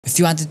If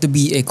you wanted to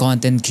be a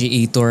content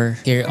creator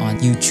here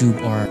on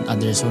YouTube or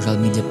other social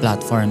media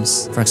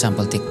platforms, for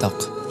example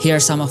TikTok, here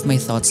are some of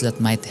my thoughts that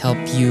might help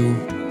you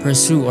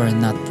pursue or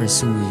not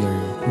pursue your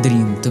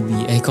dream to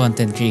be a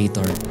content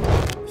creator.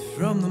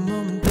 From the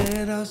moment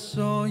that I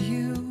saw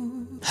you.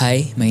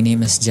 Hi, my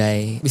name is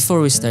Jai.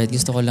 Before we start,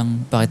 gusto ko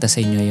lang pakita sa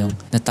inyo yung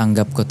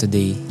natanggap ko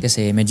today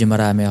kasi medyo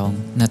marami akong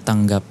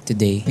natanggap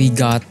today. We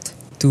got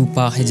 2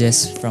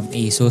 packages from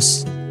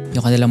ASUS.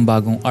 Yung kanilang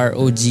bagong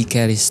ROG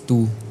Keris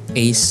 2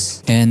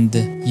 Ace and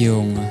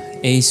yung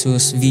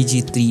ASUS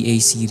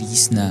VG3A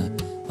series na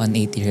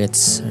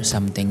 180Hz or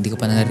something. Di ko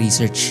pa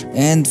na-research.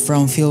 And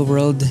from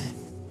Philworld,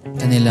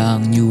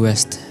 kanilang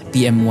newest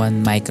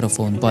PM1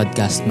 microphone,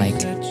 podcast mic.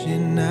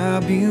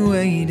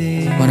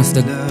 One of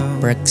the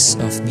perks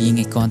of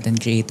being a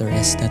content creator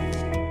is that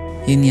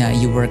yun nga,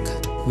 you work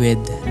with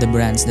the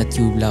brands that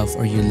you love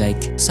or you like.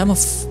 Some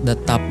of the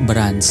top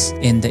brands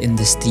in the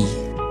industry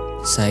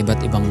sa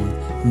iba't ibang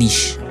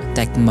niche,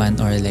 tech man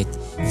or like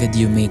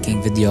video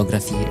making,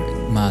 videography,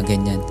 mga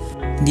ganyan.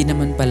 Hindi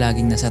naman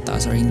palaging nasa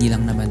taas or hindi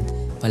lang naman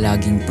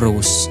palaging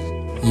pros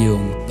yung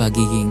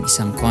pagiging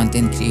isang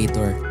content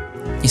creator.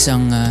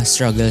 Isang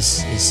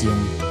struggles is yung,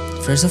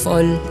 first of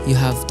all, you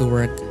have to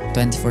work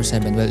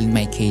 24/7. Well, in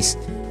my case,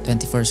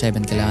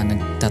 24/7 kailangan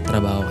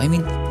nagtatrabaho. I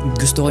mean,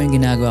 gusto ko yung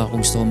ginagawa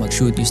ko, gusto ko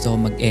mag-shoot, gusto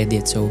ko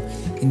mag-edit. So,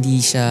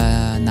 hindi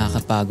siya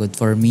nakakapagod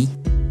for me.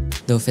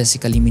 Though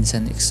physically,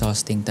 minsan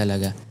exhausting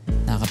talaga.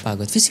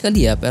 Nakakapagod.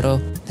 Physically,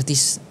 pero at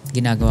least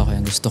ginagawa ko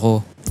yung gusto ko.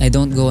 I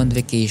don't go on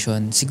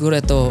vacation. Siguro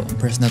ito,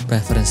 personal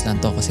preference lang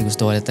to kasi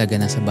gusto ko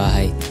talaga nasa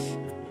bahay.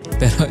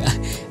 Pero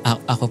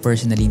ako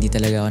personally, hindi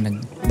talaga ako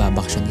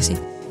nagbabaksyon kasi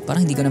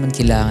parang hindi ko naman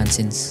kailangan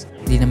since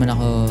hindi naman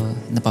ako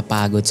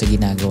napapagod sa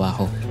ginagawa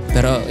ko.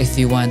 Pero if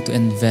you want to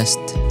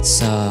invest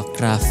sa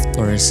craft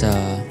or sa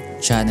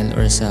channel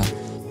or sa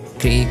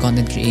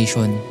content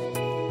creation,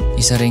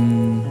 isa ring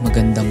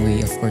magandang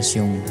way, of course,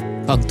 yung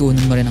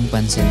pagtuunan mo rin ng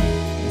pansin.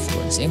 Of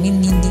course. I mean,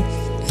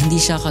 hindi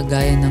siya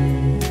kagaya ng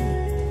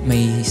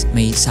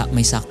may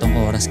saktong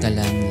oras ka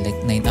lang, like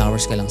 9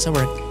 hours ka lang sa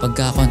work.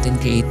 Pagka content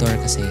creator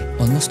kasi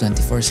almost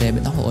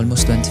 24/7 ako,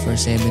 almost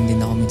 24/7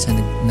 din ako minsan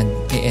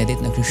nag-edit,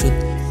 nag-shoot.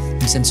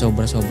 Minsan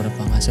sobra-sobra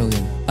pa nga. So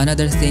yun.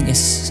 Another thing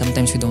is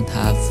sometimes we don't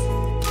have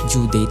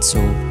due date, so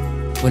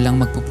walang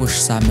magpupush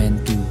sa amin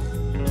to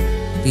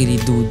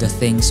really do the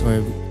things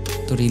or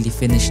to really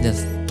finish the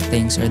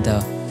things or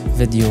the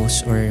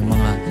videos or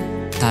mga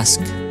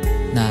task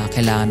na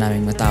kailangan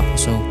namin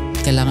matapos. So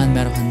kailangan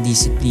meron kang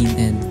discipline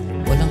and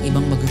walang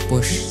ibang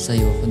mag-push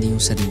sa'yo kundi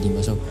yung sarili mo.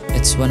 So,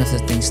 it's one of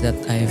the things that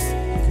I've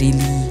really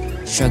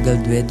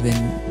struggled with when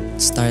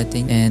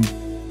starting. And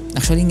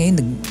actually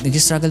ngayon,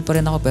 nag-struggle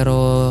pa rin ako pero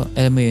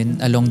alam mo yun,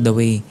 along the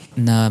way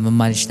na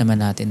ma-manage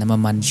naman natin, na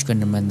ma-manage ko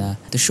naman na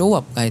to show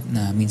up kahit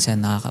na minsan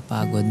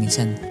nakakapagod,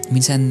 minsan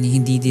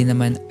hindi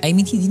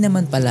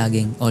naman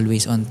palaging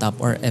always on top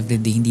or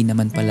everyday hindi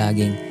naman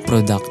palaging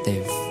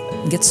productive.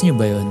 Gets nyo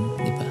ba yun?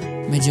 Di ba?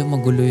 Medyo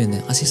magulo yun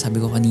kasi sabi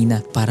ko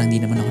kanina parang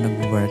di naman ako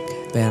nag-work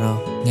pero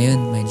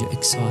ngayon medyo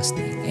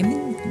exhausting. I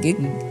mean,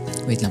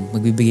 wait lang,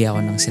 magbibigay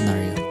ako ng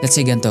scenario. Let's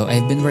say ganito,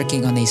 I've been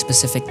working on a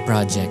specific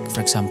project,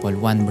 for example,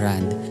 one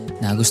brand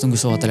na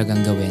gustong-gusto ko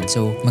talagang gawin.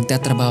 So,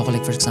 magtatrabaho ko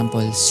like for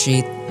example,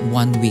 straight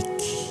 1 week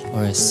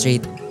or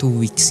straight 2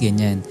 weeks,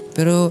 ganyan.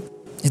 Pero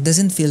it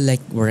doesn't feel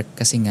like work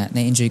kasi nga,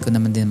 na-enjoy ko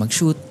naman din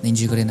mag-shoot,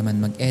 na-enjoy ko rin naman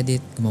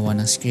mag-edit, gumawa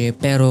ng script.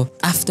 Pero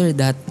after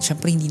that,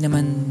 syempre hindi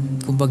naman,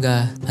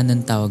 kumbaga,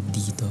 anong tawag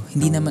dito?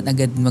 Hindi naman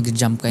agad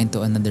mag-jump ka into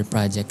another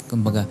project.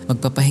 Kumbaga,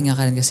 magpapahinga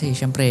ka rin kasi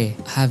syempre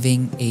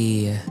having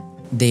a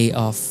day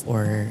off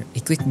or a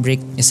quick break,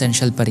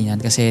 essential pa rin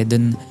yan kasi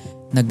dun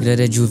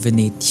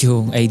nagre-rejuvenate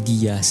yung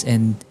ideas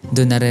and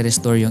doon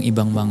nare-restore yung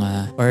ibang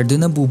mga or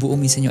doon nabubuo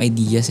minsan yung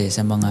ideas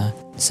sa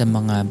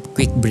mga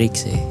quick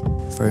breaks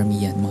for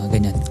me yan, mga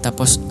ganyan.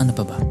 Tapos ano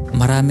pa ba?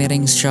 Marami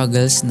ring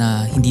struggles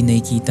na hindi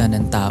nakikita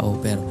ng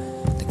tao pero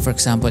like for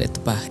example,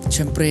 ito pa.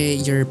 Siyempre,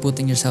 you're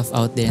putting yourself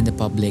out there in the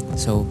public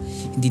so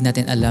hindi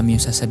natin alam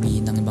yung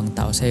sasabihin ng ibang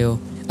tao sa'yo.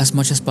 As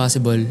much as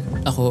possible,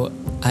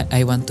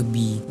 I want to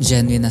be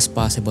genuine as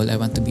possible. I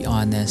want to be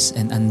honest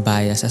and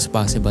unbiased as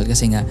possible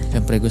kasi nga,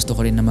 syempre gusto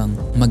ko rin namang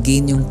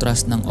mag-gain yung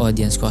trust ng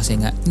audience ko kasi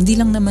nga, hindi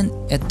lang naman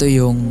ito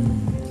yung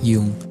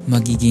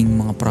magiging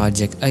mga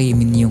project. I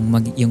mean,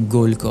 yung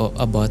goal ko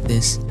about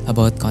this,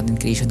 about content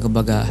creation,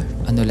 kumbaga,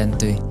 ano lang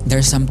to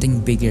there's something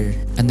bigger.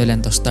 Ano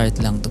lang to, start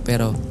lang to.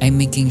 Pero I'm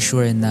making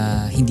sure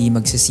na hindi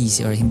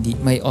magsisisi or hindi,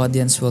 my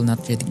audience will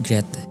not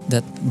regret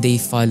that they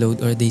followed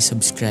or they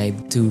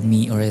subscribed to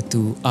me or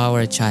to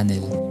our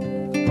channel.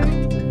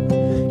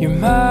 Your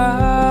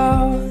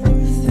mouth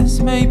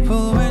is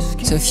maple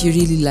whiskey. So if you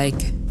really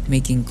like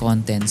making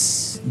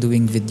contents,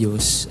 doing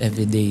videos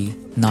every day,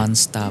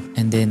 non-stop,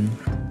 and then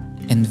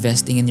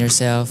investing in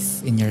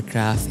yourself, in your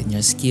craft, in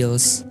your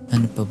skills,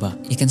 Ano pa ba?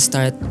 You can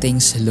start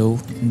things slow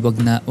and wag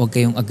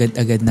kayong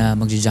agad-agad na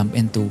mag-jump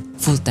into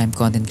full-time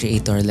content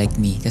creator like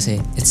me kasi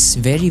it's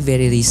very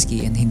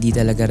risky and hindi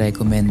talaga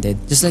recommended.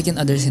 Just like in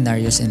other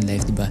scenarios in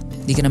life, diba?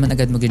 Hindi ka naman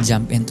agad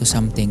mag-jump into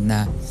something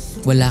na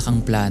wala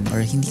kang plan,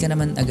 or hindi ka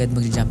naman agad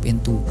mag-jump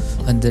into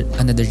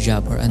another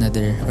job or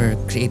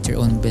create your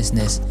own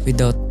business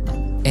without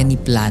any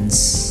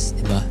plans,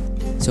 diba?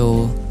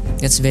 So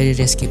it's very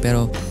risky,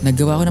 pero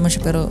nagawa ko naman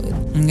siya. Pero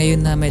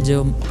ngayon na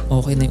medyo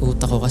okay na yung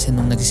utak ko kasi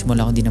nung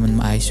nagsimula ko, hindi naman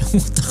maayos yung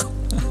utak ko.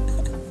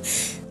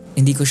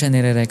 Hindi ko siya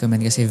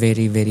nire-recommend kasi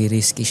very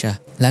risky siya.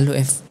 Lalo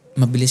if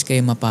mabilis kayo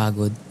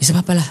mapagod. Isa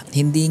pa pala,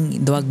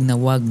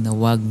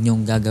 wag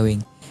nyong gagawing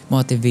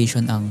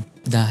motivation ang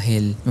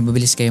dahil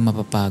mabilis kayo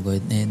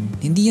mapapagod. And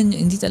hindi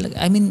talaga,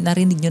 I mean,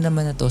 narinig nyo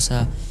naman na to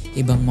sa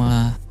ibang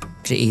mga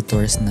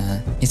creators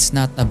na it's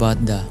not about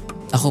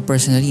ako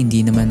personally,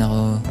 hindi naman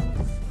ako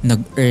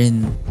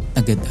nag-earn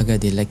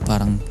agad-agad like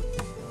parang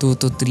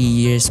 2 to 3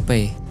 years pa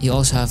eh. You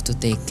also have to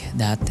take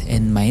that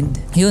in mind.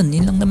 Yun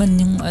lang naman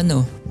yung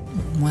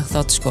mga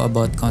thoughts ko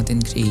about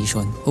content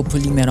creation.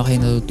 Hopefully meron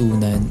kayong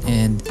natutunan,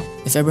 and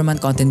if ever man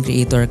content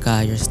creator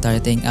ka, you're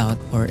starting out,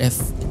 or if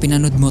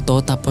pinanood mo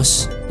to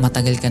tapos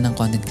matagal ka ng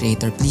content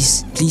creator,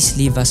 please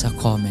leave us a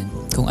comment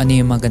kung ano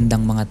yung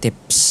magandang mga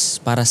tips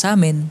para sa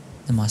amin,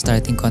 ng mga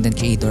starting content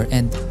creator,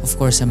 and of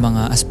course sa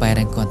mga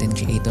aspiring content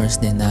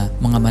creators din na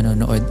mga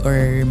manonood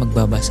or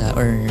magbabasa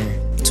or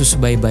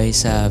susubaybay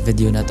sa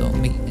video na to.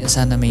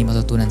 Sana may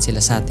matutunan sila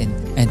sa atin,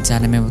 and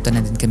sana may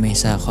matutunan din kami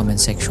sa comment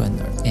section.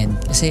 And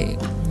kasi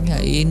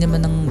yun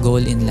naman ang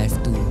goal in life,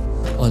 to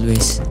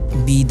always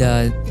be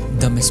the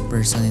dumbest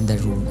person in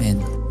the room and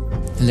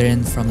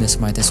learn from the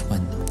smartest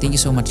one. Thank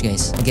you so much,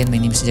 guys. Again,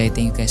 my name is Jai.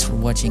 Thank you guys for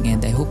watching,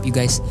 and I hope you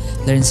guys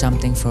learned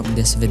something from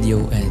this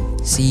video, and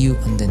see you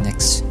on the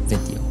next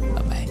video.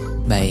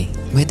 Bye.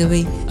 By the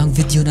way, ang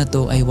video na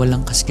to ay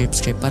walang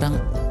ka-script. Parang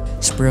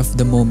spur of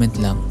the moment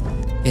lang.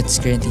 It's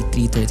currently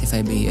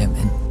 3:35 AM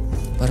and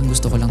parang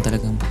gusto ko lang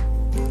talagang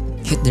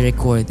hit the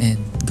record and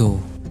go.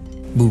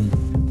 Boom.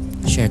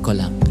 Share ko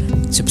lang.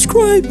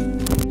 Subscribe!